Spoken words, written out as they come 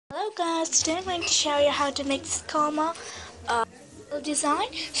Hello guys, today I'm going to show you how to make this comma design.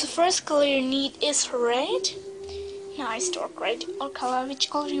 So first color you need is red. Nice dark red or color, which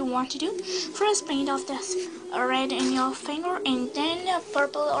color you want to do. First paint off this red in your finger and then a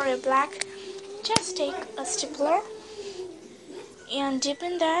purple or a black. Just take a stapler and dip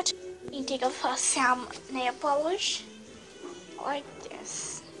in that. You take off some nail polish like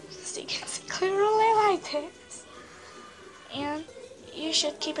this. So you can see clearly like this. And you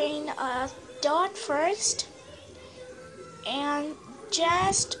should keep in a dot first and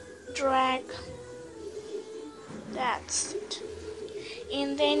just drag. That's it.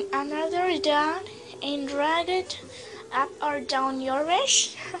 And then another dot and drag it up or down your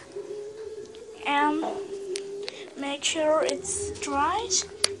wish. And make sure it's dry.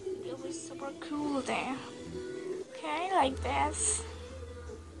 It'll be super cool there. Okay, like this.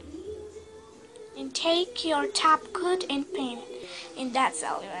 And take your top coat and paint it. And that's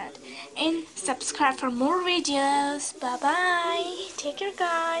all you want. And subscribe for more videos. Bye bye. Take care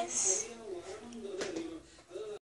guys.